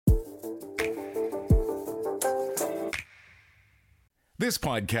This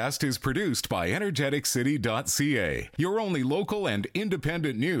podcast is produced by energeticcity.ca, your only local and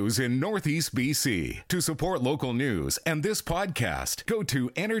independent news in Northeast BC. To support local news and this podcast, go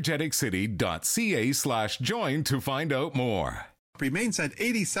to energeticcity.ca/join to find out more. Remains at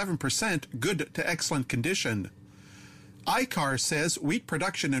 87% good to excellent condition. ICAR says wheat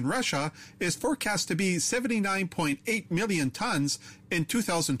production in Russia is forecast to be 79.8 million tons in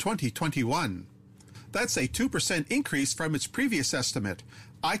 2020-21. That's a 2% increase from its previous estimate.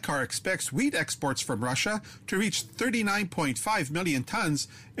 ICAR expects wheat exports from Russia to reach 39.5 million tons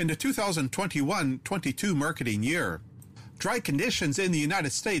in the 2021-22 marketing year. Dry conditions in the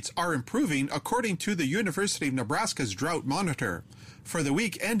United States are improving according to the University of Nebraska's Drought Monitor. For the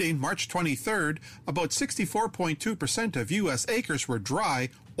week ending March 23rd, about 64.2% of U.S. acres were dry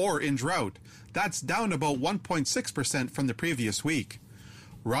or in drought. That's down about 1.6% from the previous week.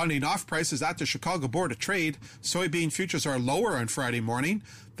 Rounding off prices at the Chicago Board of Trade, soybean futures are lower on Friday morning.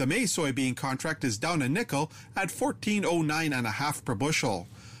 The May soybean contract is down a nickel at $14.09.5 per bushel.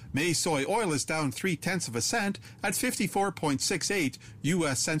 May soy oil is down 0.3 cents at 54.68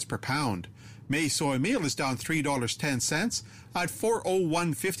 U.S. cents per pound. May soy meal is down $3.10 at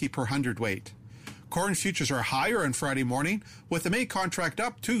 $4.0150 per hundredweight. Corn futures are higher on Friday morning, with the May contract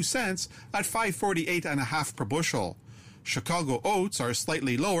up 2 cents at $5.48.5 per bushel. Chicago oats are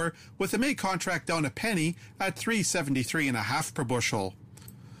slightly lower, with the May contract down a penny at $3.73.5 per bushel.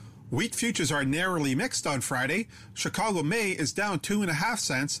 Wheat futures are narrowly mixed on Friday. Chicago May is down 2.5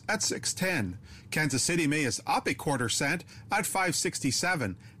 cents at $6.10. Kansas City May is up 1/4 cent at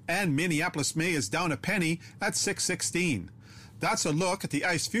 $5.67. And Minneapolis May is down a penny at $6.16. That's a look at the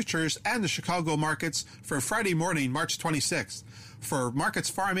ICE futures and the Chicago markets for Friday morning, March 26th. For Markets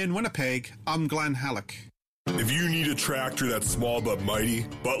Farm in Winnipeg, I'm Glenn Halleck. If you need a tractor that's small but mighty,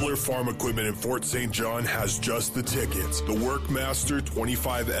 Butler Farm Equipment in Fort St. John has just the tickets. The Workmaster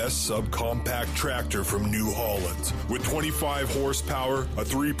 25S subcompact tractor from New Holland. With 25 horsepower, a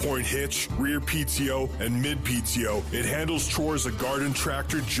 3-point hitch, rear PTO, and mid PTO, it handles chores a garden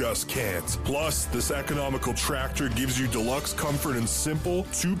tractor just can't. Plus, this economical tractor gives you deluxe comfort and simple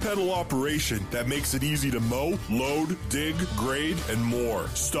 2-pedal operation that makes it easy to mow, load, dig, grade, and more.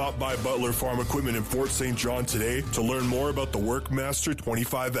 Stop by Butler Farm Equipment in Fort St. John today to learn more about the Workmaster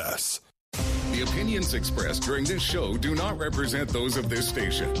 25S. The opinions expressed during this show do not represent those of this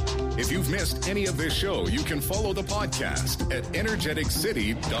station. If you've missed any of this show, you can follow the podcast at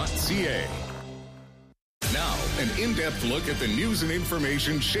energeticcity.ca. Now, an in-depth look at the news and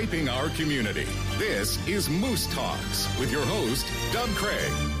information shaping our community. This is Moose Talks with your host, Doug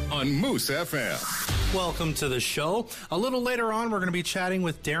Craig, on Moose FM. Welcome to the show. A little later on, we're going to be chatting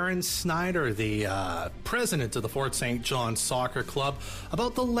with Darren Snyder, the president of the Fort St. John Soccer Club,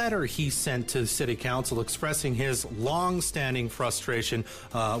 about the letter he sent to the City Council expressing his long-standing frustration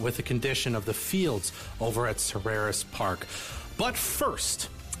with the condition of the fields over at Solaris Park. But first,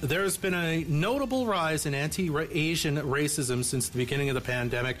 there's been a notable rise in anti-Asian racism since the beginning of the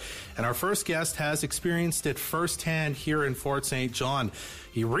pandemic, and our first guest has experienced it firsthand here in Fort St. John.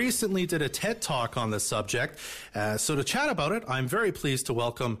 He recently did a TED Talk on the subject. So to chat about it, I'm very pleased to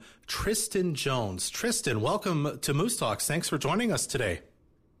welcome Tristan Jones. Tristan, welcome to Moose Talks. Thanks for joining us today.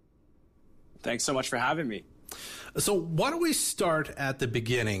 Thanks so much for having me. So why don't we start at the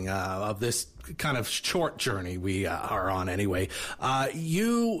beginning of this kind of short journey we are on anyway.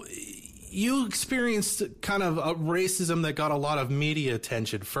 You experienced kind of a racism that got a lot of media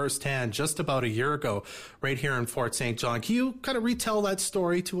attention firsthand just about a year ago right here in Fort St. John. Can you kind of retell that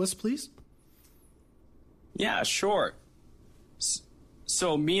story to us, please? Yeah, sure.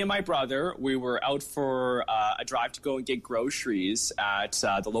 So me and my brother, we were out for a drive to go and get groceries at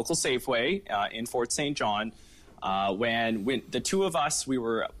the local Safeway in Fort St. John. When the two of us,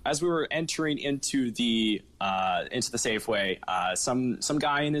 as we were entering into the Safeway, some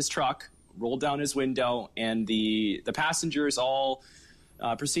guy in his truck rolled down his window, and the passengers all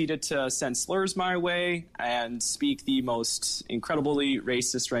proceeded to send slurs my way and speak the most incredibly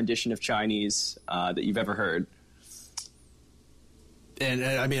racist rendition of Chinese that you've ever heard. And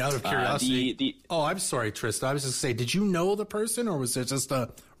I mean, out of curiosity, oh, I'm sorry, Tristan. I was just saying, did you know the person, or was it just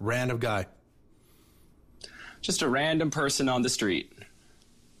a random guy? Just a random person on the street.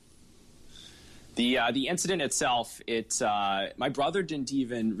 The incident itself, my brother didn't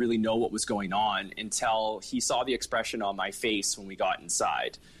even really know what was going on until he saw the expression on my face when we got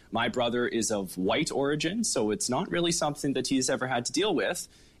inside. My brother is of white origin, so it's not really something that he's ever had to deal with.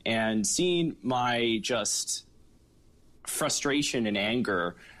 And seeing my just frustration and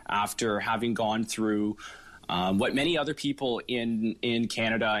anger after having gone through what many other people in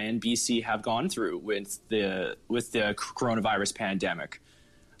Canada and BC have gone through with the coronavirus pandemic.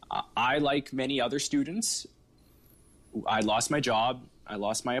 I, like many other students, I lost my job, I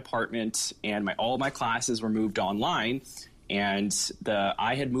lost my apartment, and all of my classes were moved online. And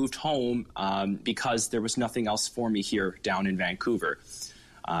I had moved home because there was nothing else for me here down in Vancouver.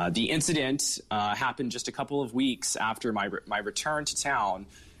 The incident happened just a couple of weeks after my return to town,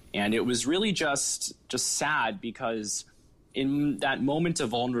 and it was really just sad because in that moment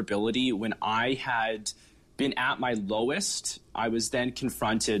of vulnerability, when I had been at my lowest, I was then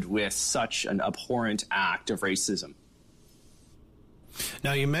confronted with such an abhorrent act of racism.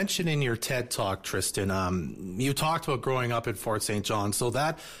 Now, you mentioned in your TED Talk, Tristan, you talked about growing up in Fort St. John. So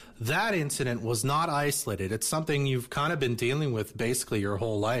that incident was not isolated. It's something you've kind of been dealing with basically your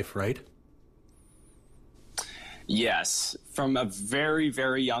whole life, right? Yes. From a very,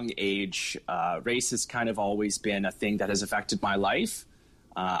 very young age, race has kind of always been a thing that has affected my life.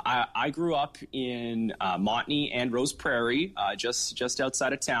 I grew up in Montney and Rose Prairie, just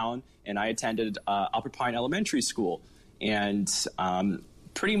outside of town, and I attended Upper Pine Elementary School. And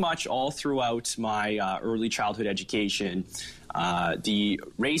pretty much all throughout my early childhood education, the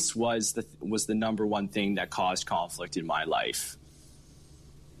race was the number one thing that caused conflict in my life.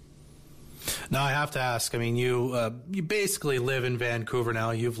 Now, I have to ask, I mean, you basically live in Vancouver now.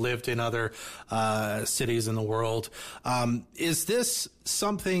 You've lived in other cities in the world. Is this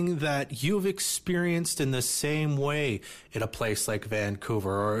something that you've experienced in the same way in a place like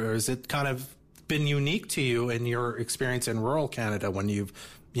Vancouver, or is it kind of been unique to you in your experience in rural Canada when you've,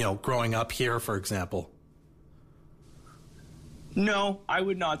 growing up here, for example? No, I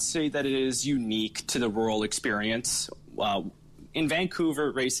would not say that it is unique to the rural experience. In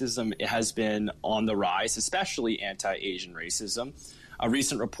Vancouver, racism has been on the rise, especially anti-Asian racism. A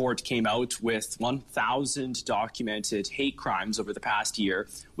recent report came out with 1,000 documented hate crimes over the past year,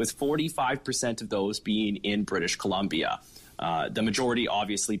 with 45% of those being in British Columbia. The majority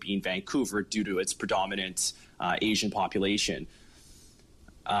obviously being Vancouver due to its predominant Asian population.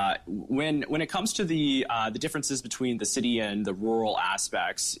 When it comes to the differences between the city and the rural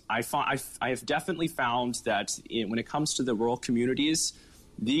aspects, I have definitely found that when it comes to the rural communities,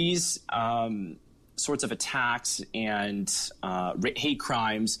 these sorts of attacks and hate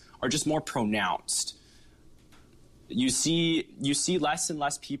crimes are just more pronounced. You see less and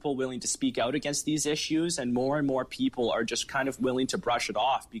less people willing to speak out against these issues, and more people are just kind of willing to brush it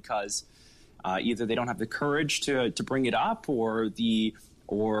off because either they don't have the courage to bring it up, or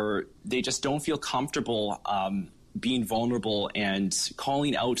they just don't feel comfortable being vulnerable and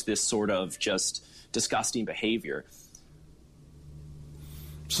calling out this sort of just disgusting behavior.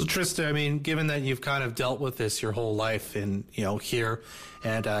 So, Tristan, I mean, given that you've kind of dealt with this your whole life in, here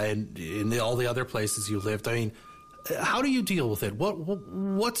and in all the other places you lived, I mean, how do you deal with it?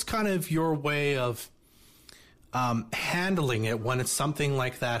 What's kind of your way of handling it when it's something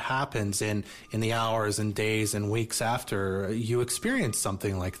like that happens in the hours and days and weeks after you experience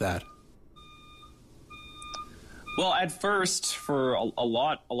something like that? Well, at first, for a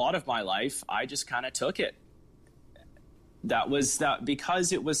lot of my life, I just kind of took it. That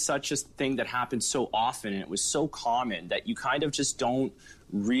because it was such a thing that happened so often and it was so common that you kind of just don't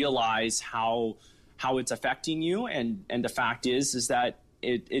realize how it's affecting you. And the fact is that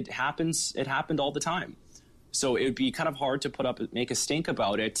it happened all the time. So it would be kind of hard to make a stink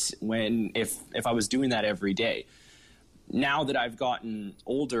about it if I was doing that every day. Now that I've gotten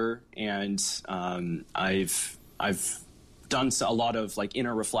older and I've done a lot of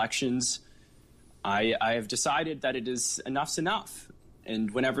inner reflections, I have decided that it is enough's enough.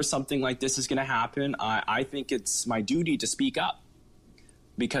 And whenever something like this is going to happen, I think it's my duty to speak up,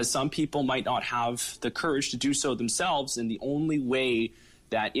 because some people might not have the courage to do so themselves, and the only way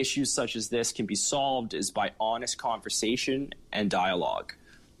that issues such as this can be solved is by honest conversation and dialogue.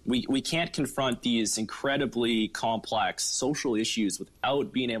 We can't confront these incredibly complex social issues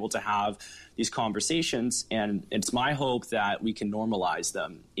without being able to have these conversations, and it's my hope that we can normalize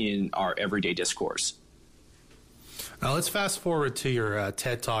them in our everyday discourse. Now let's fast forward to your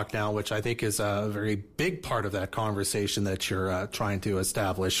TED Talk now, which I think is a very big part of that conversation that you're trying to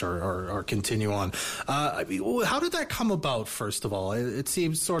establish or continue on. How did that come about, first of all? It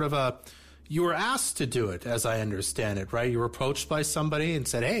seems sort of you were asked to do it, as I understand it, right? You were approached by somebody and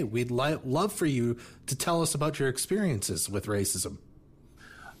said, hey, we'd love for you to tell us about your experiences with racism.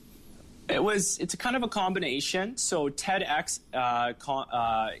 It's a kind of a combination. So TEDx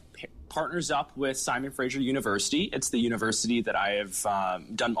partners up with Simon Fraser University. It's the university that I have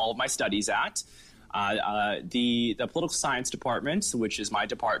done all of my studies at. The political science department, which is my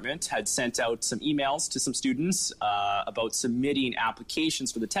department, had sent out some emails to some students about submitting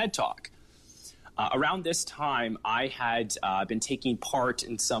applications for the TED Talk. Around this time, I had been taking part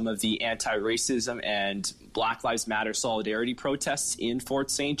in some of the anti-racism and Black Lives Matter solidarity protests in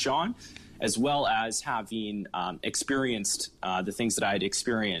Fort St. John, as well as having experienced the things that I had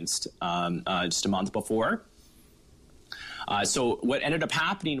experienced just a month before. So what ended up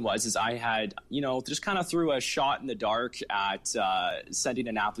happening is I had, just kind of threw a shot in the dark at sending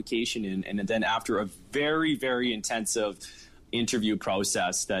an application in, and then after a very, very intensive interview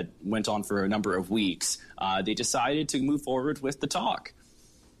process that went on for a number of weeks, they decided to move forward with the talk.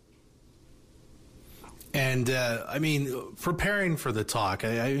 And preparing for the talk,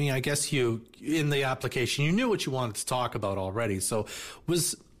 I guess you, in the application, you knew what you wanted to talk about already. So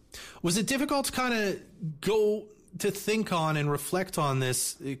was it difficult to kind of go to think on and reflect on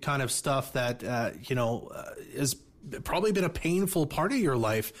this kind of stuff that, has probably been a painful part of your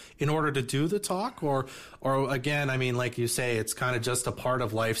life in order to do the talk? Or again, like you say, it's kind of just a part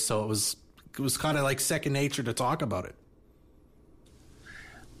of life. So it was kind of like second nature to talk about it.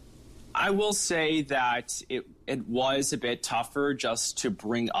 I will say that it was a bit tougher just to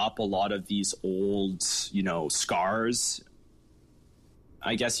bring up a lot of these old, scars,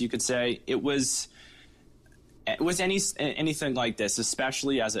 I guess you could say. It was anything like this,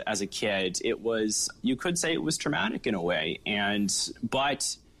 especially as a kid, you could say it was traumatic in a way.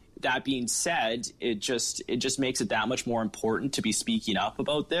 But that being said, it just makes it that much more important to be speaking up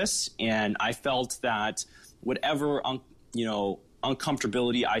about this. And I felt that whatever,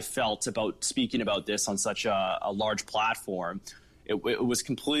 uncomfortability I felt about speaking about this on such a large platform, it was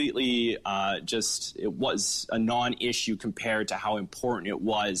completely it was a non-issue compared to how important it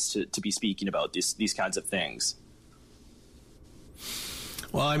was to be speaking about these kinds of things.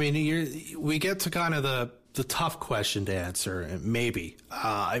 Well, we get to kind of the tough question to answer, maybe.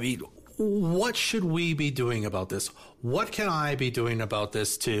 What should we be doing about this? What can I be doing about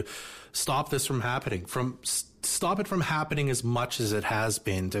this to stop this from happening? Stop it from happening as much as it has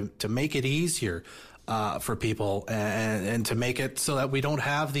been, to make it easier for people and to make it so that we don't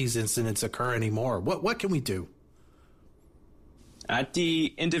have these incidents occur anymore. What can we do? At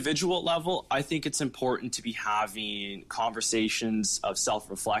the individual level, I think it's important to be having conversations of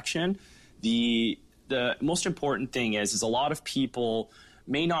self-reflection. The most important thing is a lot of people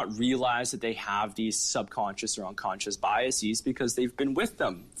may not realize that they have these subconscious or unconscious biases because they've been with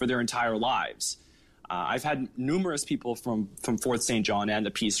them for their entire lives. I've had numerous people from Fort St. John and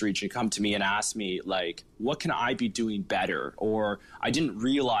the Peace Region come to me and ask me, like, what can I be doing better? Or I didn't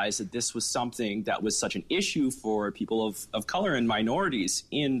realize that this was something that was such an issue for people of color and minorities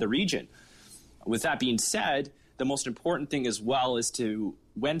in the region. With that being said, the most important thing as well is to,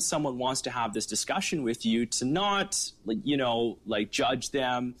 when someone wants to have this discussion with you, to not, judge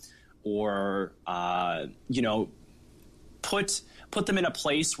them or, put them in a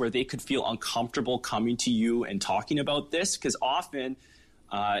place where they could feel uncomfortable coming to you and talking about this, because often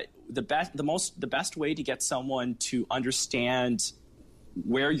the best way to get someone to understand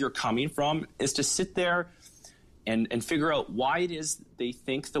where you're coming from is to sit there and figure out why it is they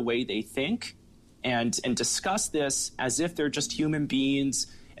think the way they think, and discuss this as if they're just human beings.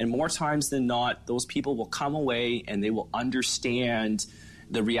 And more times than not, those people will come away and they will understand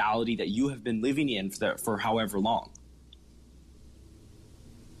the reality that you have been living in for however long.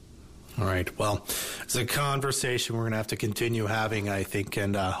 All right. Well, it's a conversation we're going to have to continue having, I think,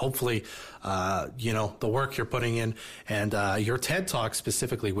 and hopefully, the work you're putting in and your TED Talk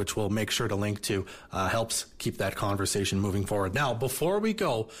specifically, which we'll make sure to link to, helps keep that conversation moving forward. Now, before we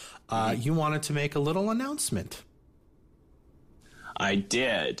go, you wanted to make a little announcement. I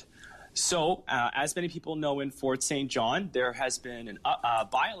did. So, as many people know, in Fort St. John, there has been a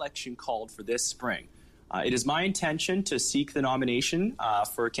by-election called for this spring. It is my intention to seek the nomination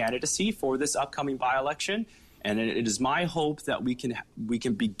for candidacy for this upcoming by-election, and it is my hope that we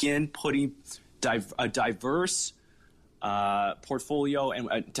can begin putting a diverse portfolio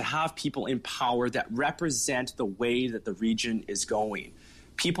and to have people in power that represent the way that the region is going.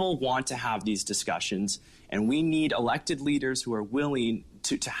 People want to have these discussions, and we need elected leaders who are willing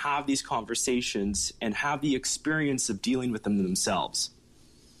to have these conversations and have the experience of dealing with them themselves.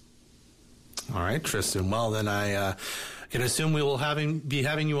 All right, Tristan. Well, then I can assume we will be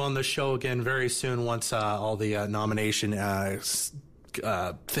having you on the show again very soon once all the nomination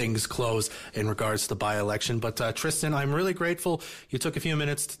things close in regards to the by-election. But Tristan, I'm really grateful you took a few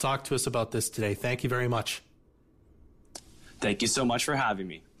minutes to talk to us about this today. Thank you very much. Thank you so much for having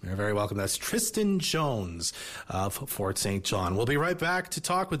me. You're very welcome. That's Tristan Jones of Fort St. John. We'll be right back to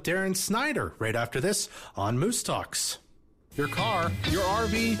talk with Darren Snyder right after this on Moose Talks. Your car, your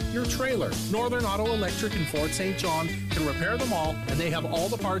RV, your trailer. Northern Auto Electric in Fort St. John can repair them all, and they have all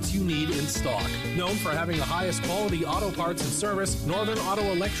the parts you need in stock. Known for having the highest quality auto parts and service, Northern Auto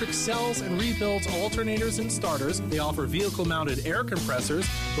Electric sells and rebuilds alternators and starters. They offer vehicle-mounted air compressors,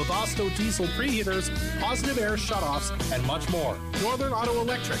 Webasto diesel preheaters, positive air shutoffs, and much more. Northern Auto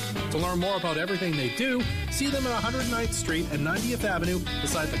Electric. To learn more about everything they do, see them at 109th Street and 90th Avenue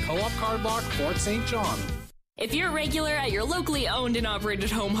beside the Co-op Card Lock, Fort St. John. If you're a regular at your locally owned and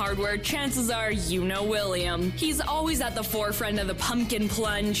operated Home Hardware, chances are you know William. He's always at the forefront of the pumpkin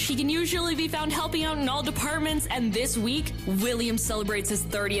plunge. He can usually be found helping out in all departments, and this week, William celebrates his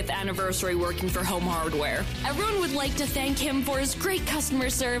 30th anniversary working for Home Hardware. Everyone would like to thank him for his great customer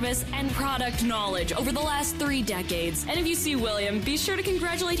service and product knowledge over the last 3 decades. And if you see William, be sure to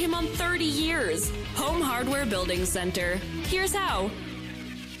congratulate him on 30 years. Home Hardware Building Center. Here's how.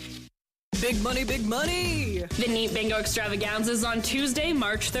 Big money, big money! The Neat Bingo Extravaganza is on Tuesday,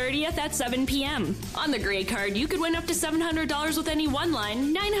 March 30th at 7 p.m. On the Grey Card, you could win up to $700 with any one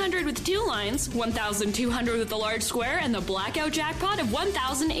line, $900 with 2 lines, $1,200 with the large square, and the blackout jackpot of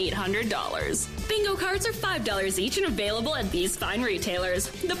 $1,800. Bingo cards are $5 each and available at these fine retailers: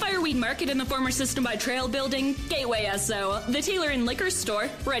 the Fireweed Market in the former System by Trail building, Gateway SO, the Taylor and Liquor Store,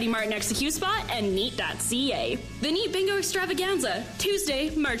 Ready Mart next to Q-Spot, and Neat.ca. The Neat Bingo Extravaganza, Tuesday,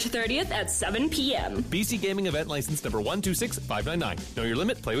 March 30th at 7 p.m. BC Gaming Event License number 126599. Know your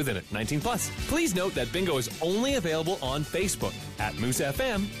limit, play within it. 18 plus. Please note that bingo is only available on Facebook at Moose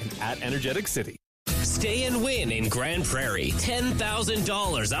FM and at Energetic City. Stay and win in Grand Prairie.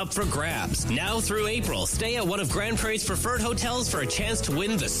 $10,000 up for grabs. Now through April, stay at one of Grand Prairie's preferred hotels for a chance to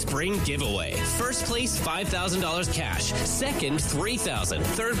win the spring giveaway. First place, $5,000 cash. Second, $3,000.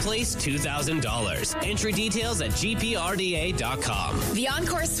 Third place, $2,000. Entry details at gprda.com. The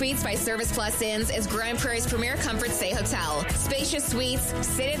Encore Suites by Service Plus Inns is Grand Prairie's premier comfort stay hotel. Spacious suites,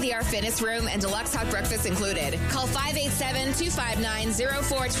 state-of-the-art fitness room, and deluxe hot breakfast included. Call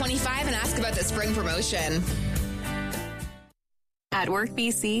 587-259-0425 and ask about the spring promotion. At Work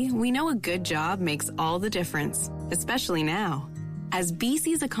BC, we know a good job makes all the difference, especially now. As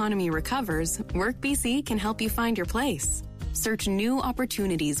BC's economy recovers, Work BC can help you find your place. Search new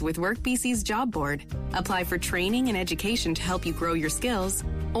opportunities with Work BC's job board. Apply for training and education to help you grow your skills,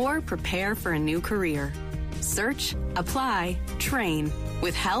 or prepare for a new career. Search, apply, train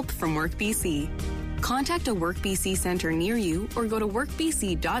with help from Work BC. Contact a Work BC centre near you or go to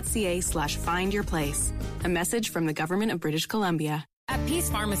workbc.ca/findyourplace. A message from the Government of British Columbia. At Peace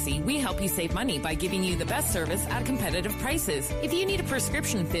Pharmacy, we help you save money by giving you the best service at competitive prices. If you need a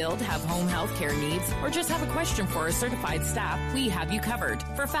prescription filled, have home health care needs, or just have a question for our certified staff, we have you covered.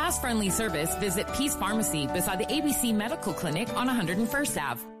 For fast, friendly service, visit Peace Pharmacy beside the ABC Medical Clinic on 101st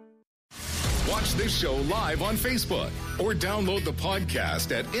Ave. Watch this show live on Facebook or download the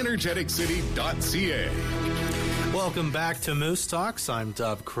podcast at energeticcity.ca. Welcome back to Moose Talks. I'm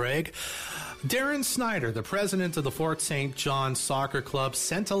Dov Craig. Darren Snyder, the president of the Fort St. John Soccer Club,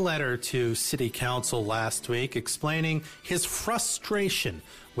 sent a letter to City Council last week explaining his frustration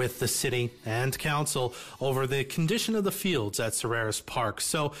with the city and council over the condition of the fields at Solaris Park.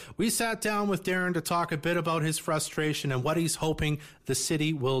 So we sat down with Darren to talk a bit about his frustration and what he's hoping the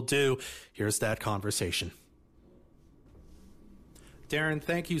city will do. Here's that conversation. Darren,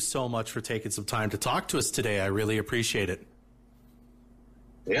 thank you so much for taking some time to talk to us today. I really appreciate it.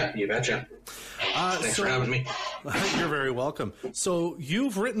 Yeah, you betcha. Thanks for having me. You're very welcome. So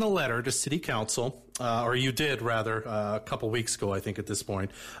you've written a letter to City Council, or you did rather, a couple weeks ago, I think at this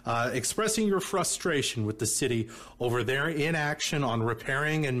point, expressing your frustration with the city over their inaction on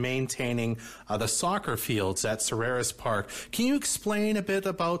repairing and maintaining the soccer fields at Solaris Park. Can you explain a bit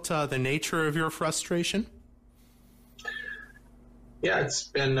about the nature of your frustration? Yeah, it's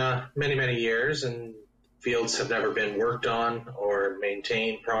been many, many years, and fields have never been worked on or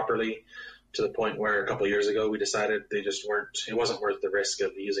maintained properly, to the point where a couple of years ago we decided it wasn't worth the risk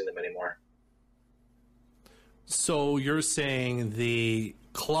of using them anymore. So you're saying the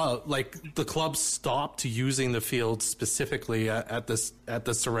club stopped using the field specifically at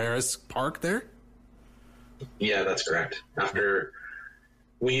the Solaris Park there? Yeah, that's correct. After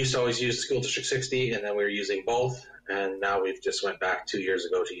we used to always use School District 60, and then we were using both, and now we've just went back 2 years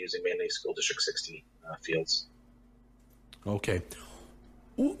ago to using mainly School District 60 fields. Okay.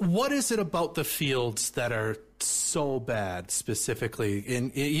 What is it about the fields that are so bad, specifically,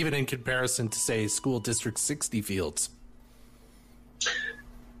 even in comparison to, say, School District 60 fields?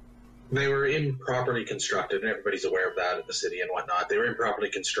 They were improperly constructed, and everybody's aware of that at the city and whatnot. They were improperly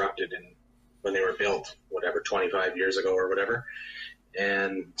constructed when they were built, 25 years ago or whatever.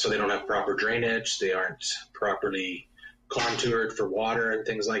 And so they don't have proper drainage. They aren't properly contoured for water and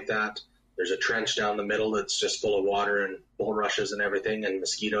things like that. There's a trench down the middle that's just full of water and bulrushes and everything and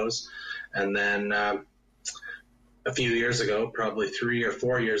mosquitoes. And then a few years ago, probably 3 or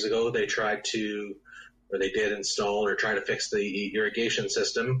 4 years ago, they did install or try to fix the irrigation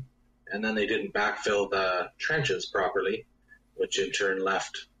system. And then they didn't backfill the trenches properly, which in turn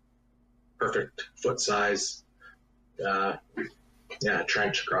left perfect foot size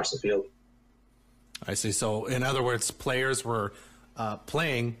trench across the field. I see. So in other words, players were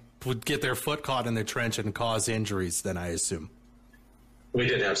playing, would get their foot caught in the trench and cause injuries, then I assume. We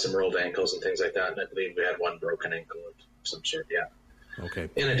did have some rolled ankles and things like that, and I believe we had one broken ankle of some sort, yeah. Okay.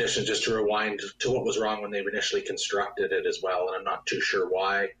 In addition, just to rewind to what was wrong when they initially constructed it as well, and I'm not too sure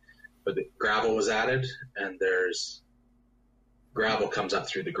why, but the gravel was added, and gravel comes up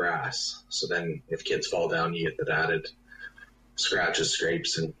through the grass. So then if kids fall down, you get that added scratches,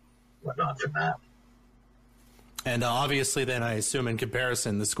 scrapes, and whatnot from that. And obviously then I assume in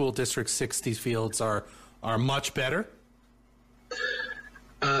comparison, the school district 60 fields are much better?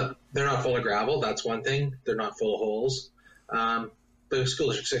 They're not full of gravel, that's one thing. They're not full of holes. The school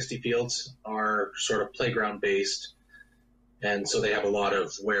district 60 fields are sort of playground based, and so they have a lot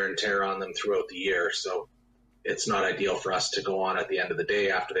of wear and tear on them throughout the year. So it's not ideal for us to go on at the end of the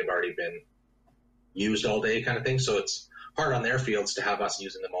day after they've already been used all day kind of thing. So it's hard on their fields to have us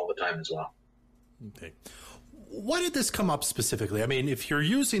using them all the time as well. Okay. Why did this come up specifically? I mean, if you're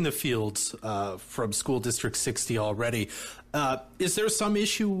using the fields from School District 60 already, is there some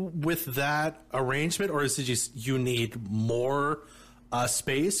issue with that arrangement, or is it just you need more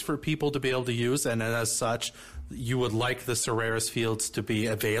space for people to be able to use, and as such, you would like the Solaris fields to be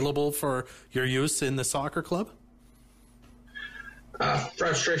available for your use in the soccer club?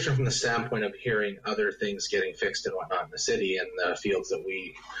 Frustration from the standpoint of hearing other things getting fixed and whatnot in the city, and the fields that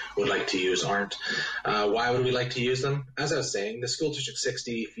we would like to use aren't. Why would we like to use them? As I was saying, the School District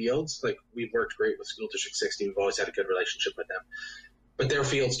 60 fields, like, we've worked great with School District 60. We've always had a good relationship with them. But their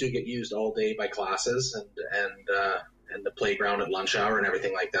fields do get used all day by classes and the playground at lunch hour and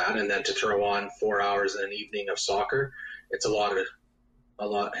everything like that. And then to throw on 4 hours in an evening of soccer, it's a lot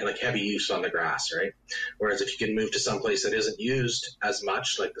like heavy use on the grass, right? Whereas if you can move to some place that isn't used as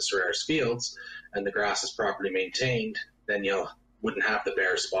much, like the Solaris fields, and the grass is properly maintained, then you wouldn't have the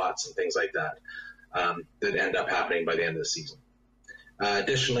bare spots and things like that that end up happening by the end of the season.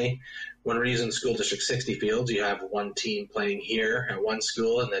 Additionally, when we're using School District 60 fields, you have one team playing here at one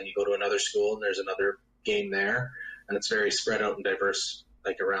school, and then you go to another school and there's another game there, and it's very spread out and diverse,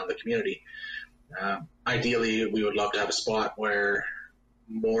 like, around the community. Ideally, we would love to have a spot where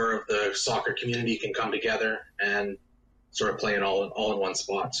more of the soccer community can come together and sort of play it all in one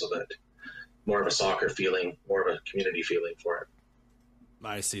spot, so that more of a soccer feeling, more of a community feeling for it.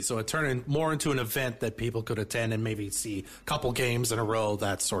 I see. So it turned more into an event that people could attend and maybe see a couple games in a row,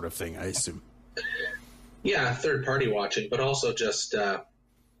 that sort of thing, I assume. Yeah, third-party watching, but also just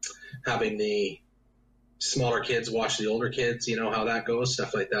having the smaller kids watch the older kids, you know how that goes,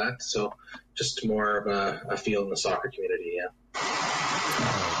 stuff like that. So just more of a feel in the soccer community, yeah.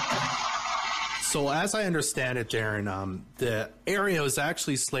 So as I understand it, Darren, the area is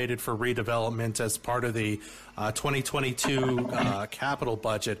actually slated for redevelopment as part of the 2022 capital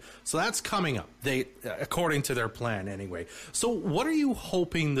budget. So that's coming up, according to their plan anyway. So what are you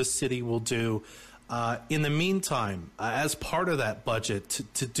hoping the city will do in the meantime, as part of that budget,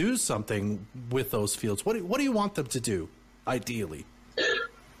 to do something with those fields? What do you want them to do, ideally?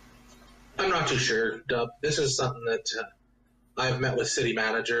 I'm not too sure, Dub. This is something that I've met with city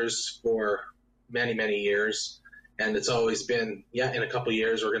managers for many, many years, and it's always been, in a couple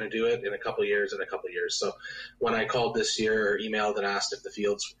years we're going to do it, in a couple years, in a couple years. So when I called this year or emailed and asked if the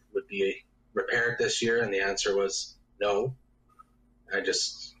fields would be repaired this year, and the answer was no, I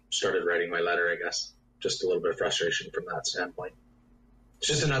just started writing my letter, I guess. Just a little bit of frustration from that standpoint. It's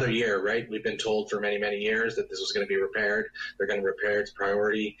just another year, right? We've been told for many, many years that this was going to be repaired. They're going to repair, it's a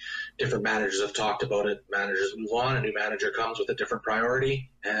priority. Different managers have talked about it. Managers move on, a new manager comes with a different priority,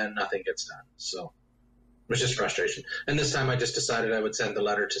 and nothing gets done. So it was just frustration. And this time I just decided I would send the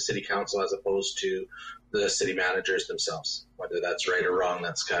letter to city council as opposed to the city managers themselves. Whether that's right or wrong,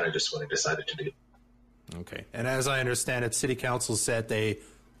 that's kind of just what I decided to do. Okay. And as I understand it, city council said they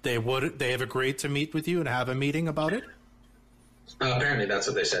have agreed to meet with you and have a meeting about it? Apparently that's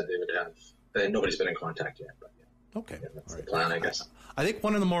what they said they would have. Nobody's been in contact yet. But Okay. Yeah, that's the plan, I guess. I think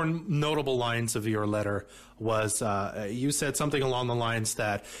one of the more notable lines of your letter was you said something along the lines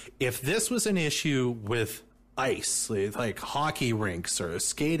that if this was an issue with ice, like hockey rinks or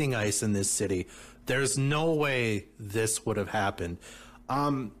skating ice in this city, there's no way this would have happened.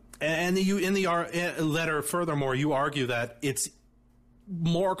 And you, in the letter, furthermore, you argue that it's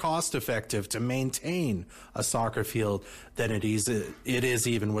more cost effective to maintain a soccer field than it is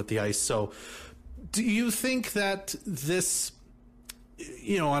even with the ice. So do you think that this,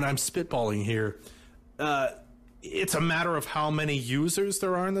 and I'm spitballing here, it's a matter of how many users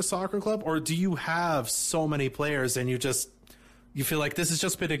there are in the soccer club, or do you have so many players and you feel like this has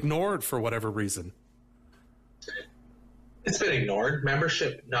just been ignored for whatever reason? It's been ignored.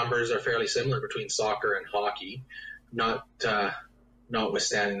 Membership numbers are fairly similar between soccer and hockey,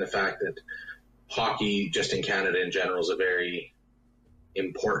 notwithstanding the fact that hockey, just in Canada in general, is a very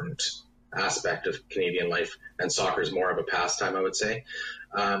important aspect of Canadian life, and soccer is more of a pastime, I would say.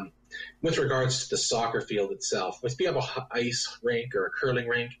 With regards to the soccer field itself, if you have an ice rink or a curling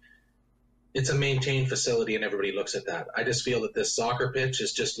rink, it's a maintained facility and everybody looks at that. I just feel that this soccer pitch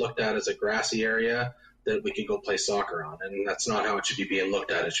is just looked at as a grassy area that we can go play soccer on, and that's not how it should be being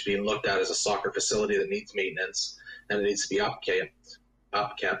looked at. It should be looked at as a soccer facility that needs maintenance, and it needs to be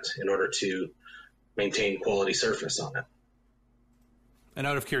upkept in order to maintain quality surface on it. And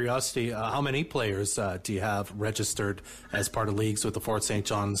out of curiosity, how many players do you have registered as part of leagues with the Fort St.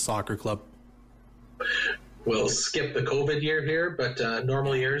 John Soccer Club? We'll skip the COVID year here, but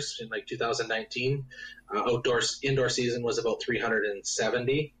normal years in like 2019, indoor season was about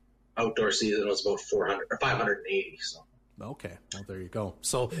 370. Outdoor season was about 400 or 580. So okay, well there you go.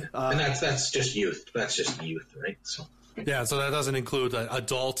 So and that's just youth. That's just youth, right? So yeah, so that doesn't include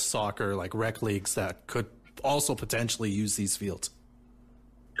adult soccer like rec leagues that could also potentially use these fields.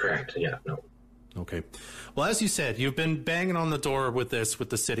 Correct. Yeah. No. Okay. Well, as you said, you've been banging on the door with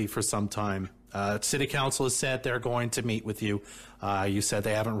the city for some time. City Council has said they're going to meet with you. You said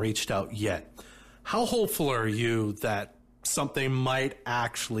they haven't reached out yet. How hopeful are you that something might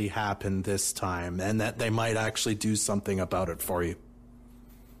actually happen this time and that they might actually do something about it for you?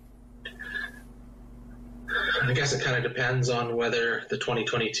 I guess it kind of depends on whether the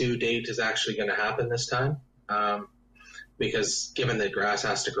 2022 date is actually going to happen this time. Because given that grass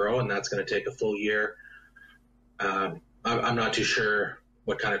has to grow and that's going to take a full year, I'm not too sure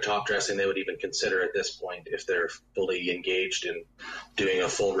what kind of top dressing they would even consider at this point if they're fully engaged in doing a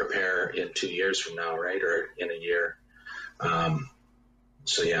full repair in 2 years from now, right, or in a year.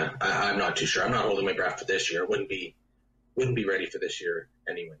 So yeah, I'm not too sure. I'm not holding my breath for this year. It wouldn't be ready for this year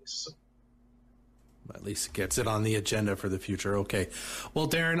anyways. So. At least it gets it on the agenda for the future. Okay. Well,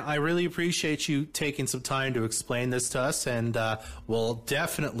 Darren, I really appreciate you taking some time to explain this to us, and we'll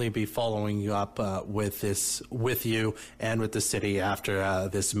definitely be following you up with you and with the city after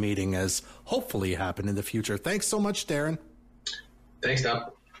this meeting has hopefully happened in the future. Thanks so much, Darren. Thanks, Tom.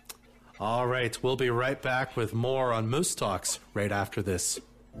 All right. We'll be right back with more on Moose Talks right after this.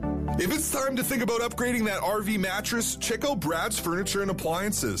 If it's time to think about upgrading that RV mattress, check out Brad's Furniture and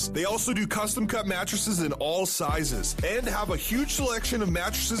Appliances. They also do custom cut mattresses in all sizes and have a huge selection of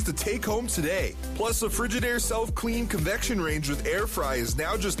mattresses to take home today. Plus, the Frigidaire self-clean convection range with air fry is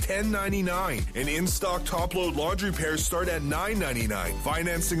now just $10.99, and in-stock top-load laundry pairs start at $9.99.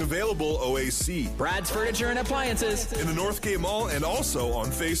 Financing available OAC. Brad's Furniture and Appliances in the Northgate Mall and also on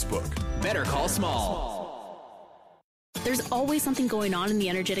Facebook. Better call small. There's always something going on in the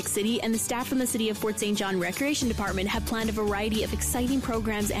energetic city, and the staff from the City of Fort St. John Recreation Department have planned a variety of exciting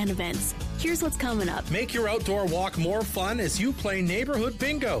programs and events. Here's what's coming up. Make your outdoor walk more fun as you play Neighborhood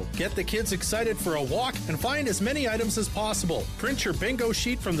Bingo. Get the kids excited for a walk and find as many items as possible. Print your bingo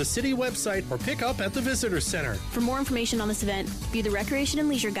sheet from the city website or pick up at the Visitor Center. For more information on this event, view the Recreation and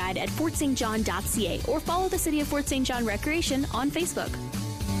Leisure Guide at fortstjohn.ca or follow the City of Fort St. John Recreation on Facebook.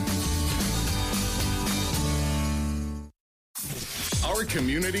 Our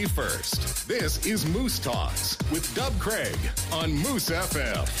community first. This is Moose Talks with Dub Craig on Moose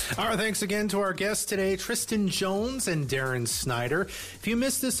FM. Our thanks again to our guests today, Tristan Jones and Darren Snyder. If you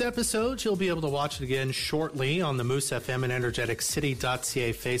missed this episode, you'll be able to watch it again shortly on the Moose FM and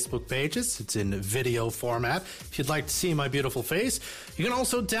EnergeticCity.ca Facebook pages. It's in video format. If you'd like to see my beautiful face, you can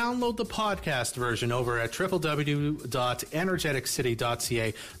also download the podcast version over at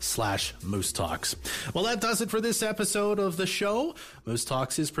www.energeticcity.ca/Moose Talks. Well, that does it for this episode of the show. Moose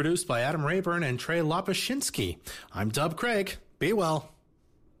Talks is produced by Adam Rayburn and Trey Lopashinsky. I'm Dub Craig. Be well.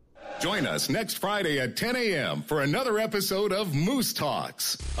 Join us next Friday at 10 a.m. for another episode of Moose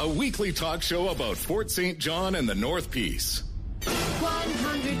Talks, a weekly talk show about Fort St. John and the North Peace.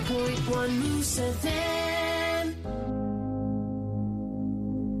 100.1 Moose FM.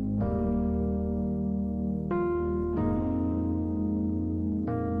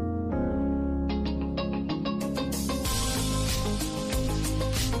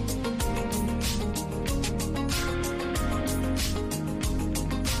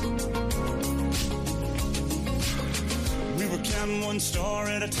 living one star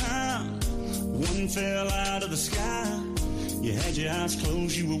at a time. One fell out of the sky. You had your eyes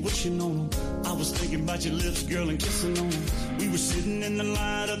closed, you were wishing on them. I was thinking about your lips, girl, and kissing on them. We were sitting in the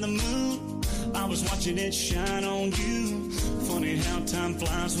light of the moon. I was watching it shine on you. Funny how time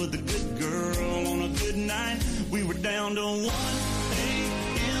flies with a good girl on a good night. We were down to 1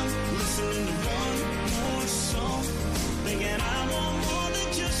 a.m. listening to one more song. Thinking I want more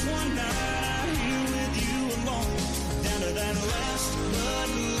than just one night out here with you alone. Down to that last Bud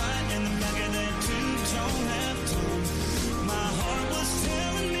Light in the back of that two-tone half-tone. My heart was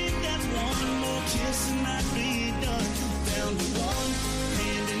telling me that one more kiss and I'd be done. Down to one,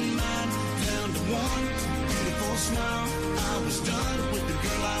 hand in mine. Down to one, beautiful smile. I was done with the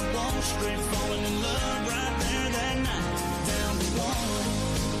girl I want. Straight falling in love right there that night. Down to one.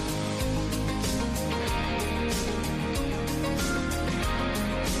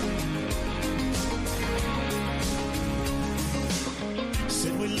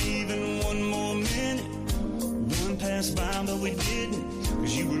 Said we're leaving one more minute. One passed by, but we didn't.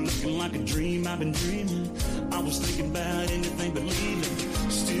 Cause you were looking like a dream I've been dreaming. I was thinking about anything but leaving.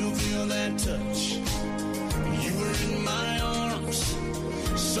 Still feel that touch. You were in my arms,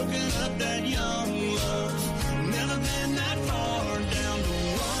 soaking up that young love. Never been that far. Down to 1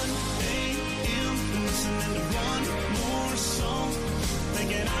 a.m. listening to one more song.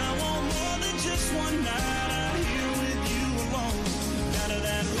 Thinking I want more than just one night out here with you alone. Down to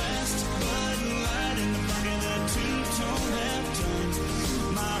that last Bud Light in the back of that two-tone half-tone.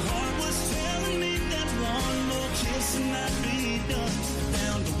 My heart was telling me that one more kiss and I'd be done.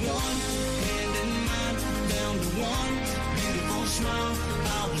 Down to one, hand in mine. Down to one, beautiful smile. I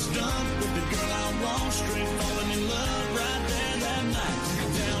was done with the girl I want. Straight falling in love right there that night.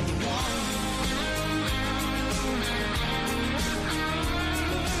 Down to one.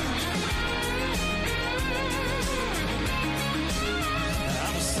 I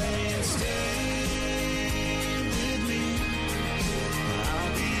was saying stay with me.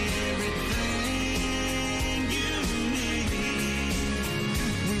 I'll be everything you need.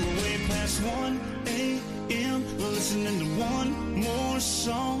 We were way past 1 a.m. listening to one more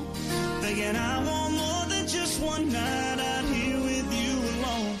song. Thinking I want more than just one night out here with you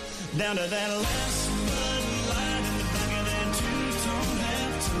alone. Down to that last Bud Light in the back of that two-tone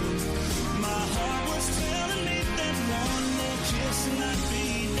half-tone. My heart was telling me that one more kiss and I'd be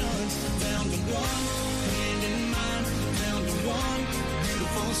done. Down to one, hand in mine. Down to one,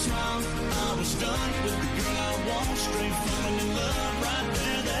 beautiful smile. I was done with the girl I want. Straight falling in love right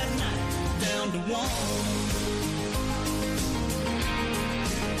there that night. Down to one.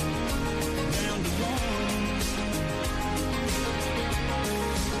 Down to one.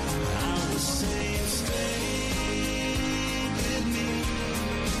 I was saying stay with me.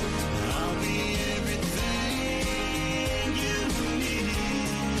 I'll be everything you need.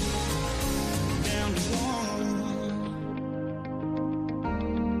 Down to one.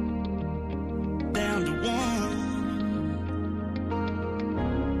 Down to one.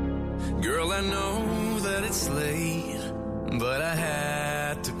 Girl, I know that it's late, but I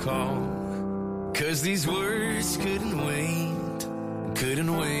had to call. 'Cause these words couldn't wait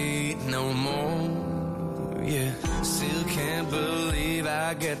no more. Yeah, still can't believe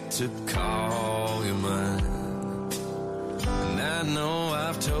I get to call you mine. And I know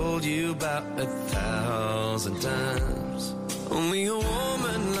I've told you about 1,000 times. Only a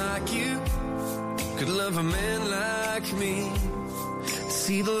woman like you could love a man like me.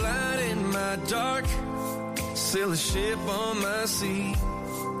 See the light in my dark, sail a ship on my sea.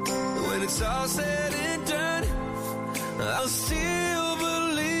 When it's all said and done, I'll still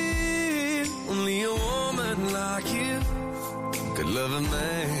believe only a woman like you could love a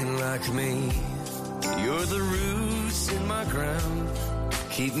man like me. You're the roots in my ground,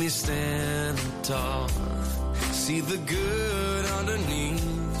 keep me standing tall. See the good underneath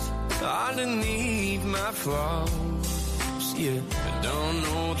my flaws. Yeah, I don't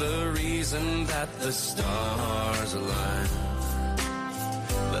know the reason that the stars align,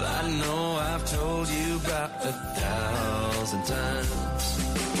 but I know I've told you about 1,000 times.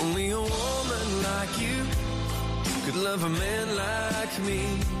 Only a woman like you could love a man like me.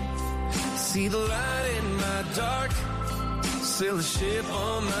 See the light in my dark, sail a ship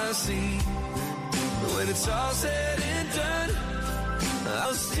on my sea. When it's all said and done,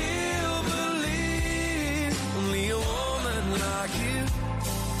 I'll still believe only a woman like you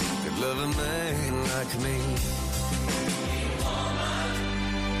could love a man like me.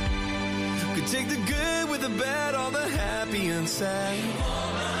 Could take the good with the bad, all the happy and sad.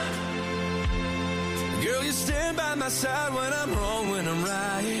 Girl, you stand by my side when I'm wrong, when I'm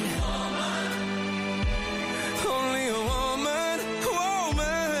right. Only a woman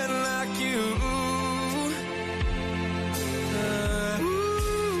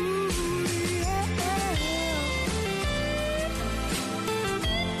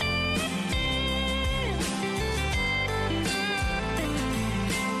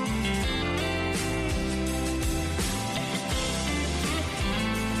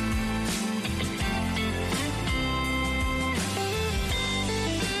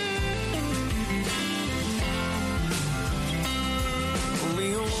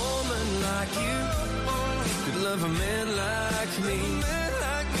man like me.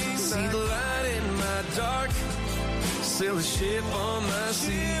 See the light in my dark, sail a ship on my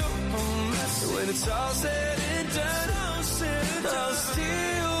sea. When it's all said and done, I'll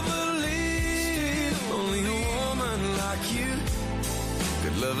still believe only a woman like you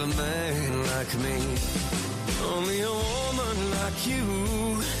could love a man like me. Only a woman like you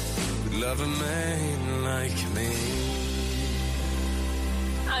could love a man like me.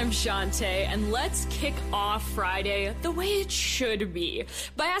 I'm Shantae, and let's kick off Friday the way it should be,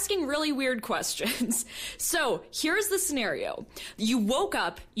 by asking really weird questions. So, here's the scenario. You woke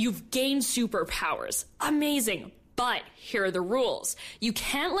up, you've gained superpowers. Amazing. But here are the rules. You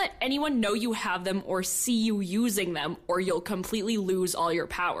can't let anyone know you have them or see you using them, or you'll completely lose all your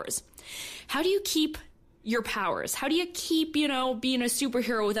powers. How do you keep your powers? How do you keep, being a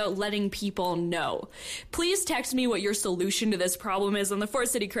superhero without letting people know? Please text me what your solution to this problem is on the Fort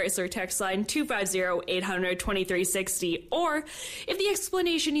City Chrysler text line 250-800-2360. Or if the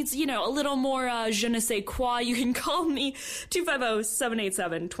explanation needs, a little more je ne sais quoi, you can call me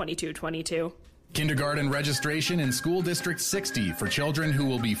 250-787-2222. Kindergarten registration in School District 60 for children who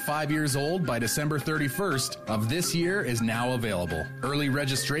will be 5 years old by December 31st of this year is now available. Early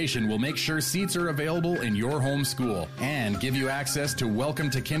registration will make sure seats are available in your home school and give you access to Welcome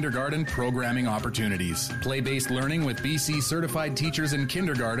to Kindergarten programming opportunities. Play-based learning with BC certified teachers in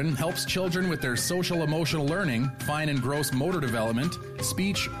kindergarten helps children with their social emotional learning, fine and gross motor development,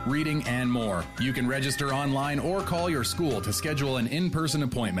 speech, reading, and more. You can register online or call your school to schedule an in-person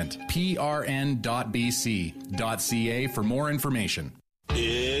appointment. prn.bc.ca for more information.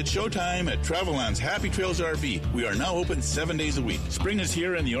 It's showtime at Travelland's Happy Trails RV. We are now open 7 days a week. Spring is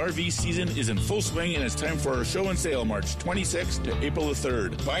here and the RV season is in full swing, and it's time for our show and sale March 26th to April the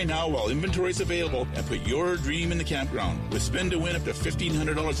 3rd. Buy now while inventory is available and put your dream in the campground. With spend to win up to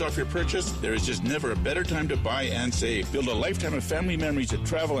 $1,500 off your purchase, there is just never a better time to buy and save. Build a lifetime of family memories at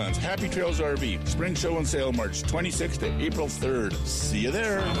Travelland's Happy Trails RV. Spring show and sale March 26th to April 3rd. See you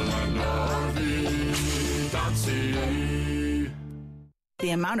there.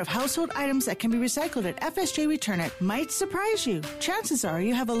 The amount of household items that can be recycled at FSJ Return It might surprise you. Chances are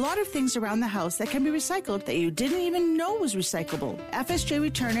you have a lot of things around the house that can be recycled that you didn't even know was recyclable. FSJ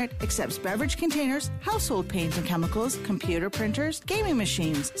Return It accepts beverage containers, household paints and chemicals, computer printers, gaming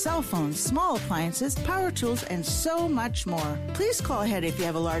machines, cell phones, small appliances, power tools, and so much more. Please call ahead if you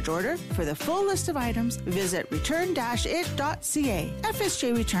have a large order. For the full list of items, visit return-it.ca.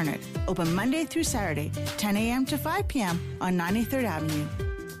 FSJ Return It. Open Monday through Saturday, 10 a.m. to 5 p.m. on 93rd Avenue.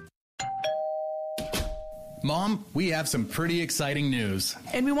 Mom, we have some pretty exciting news.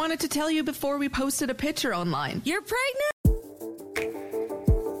 And we wanted to tell you before we posted a picture online. You're pregnant?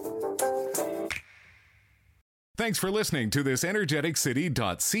 Thanks for listening to this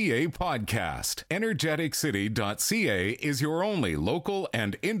EnergeticCity.ca podcast. EnergeticCity.ca is your only local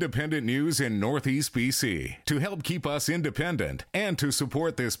and independent news in Northeast BC. To help keep us independent and to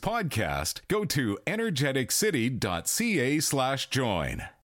support this podcast, go to EnergeticCity.ca/join.